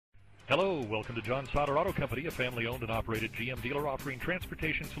Hello, welcome to John Sauder Auto Company, a family-owned and operated GM dealer offering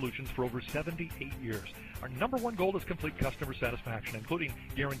transportation solutions for over 78 years. Our number one goal is complete customer satisfaction, including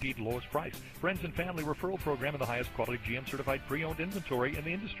guaranteed lowest price, friends and family referral program, and the highest quality GM-certified pre-owned inventory in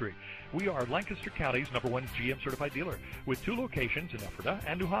the industry. We are Lancaster County's number one GM-certified dealer with 2 locations in Ephrata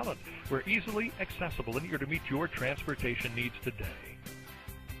and New Holland. We're easily accessible and here to meet your transportation needs today.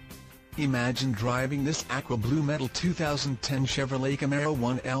 Imagine driving this AQUA BLUE METAL 2010 Chevrolet Camaro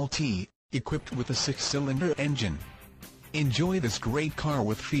 1LT, equipped with a 6-cylinder engine. Enjoy this great car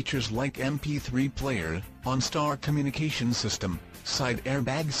with features like MP3 Player, OnStar Communication System, side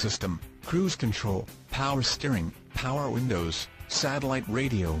airbag system, cruise control, power steering, power windows, satellite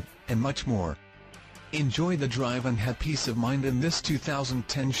radio, and much more. Enjoy the drive and have peace of mind in this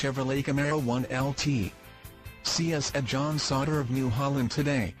 2010 Chevrolet Camaro 1LT. See us at John Sauder of New Holland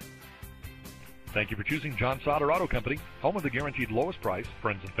today. Thank you for choosing John Sauder Auto Company, home of the guaranteed lowest price,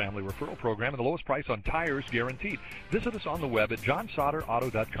 friends and family referral program, and the lowest price on tires guaranteed. Visit us on the web at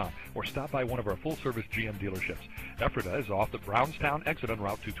johnsauderauto.com or stop by one of our full-service GM dealerships. Ephrata is off the Brownstown exit on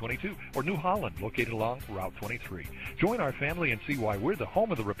Route 222, or New Holland, located along Route 23. Join our family and see why we're the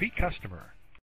home of the repeat customer.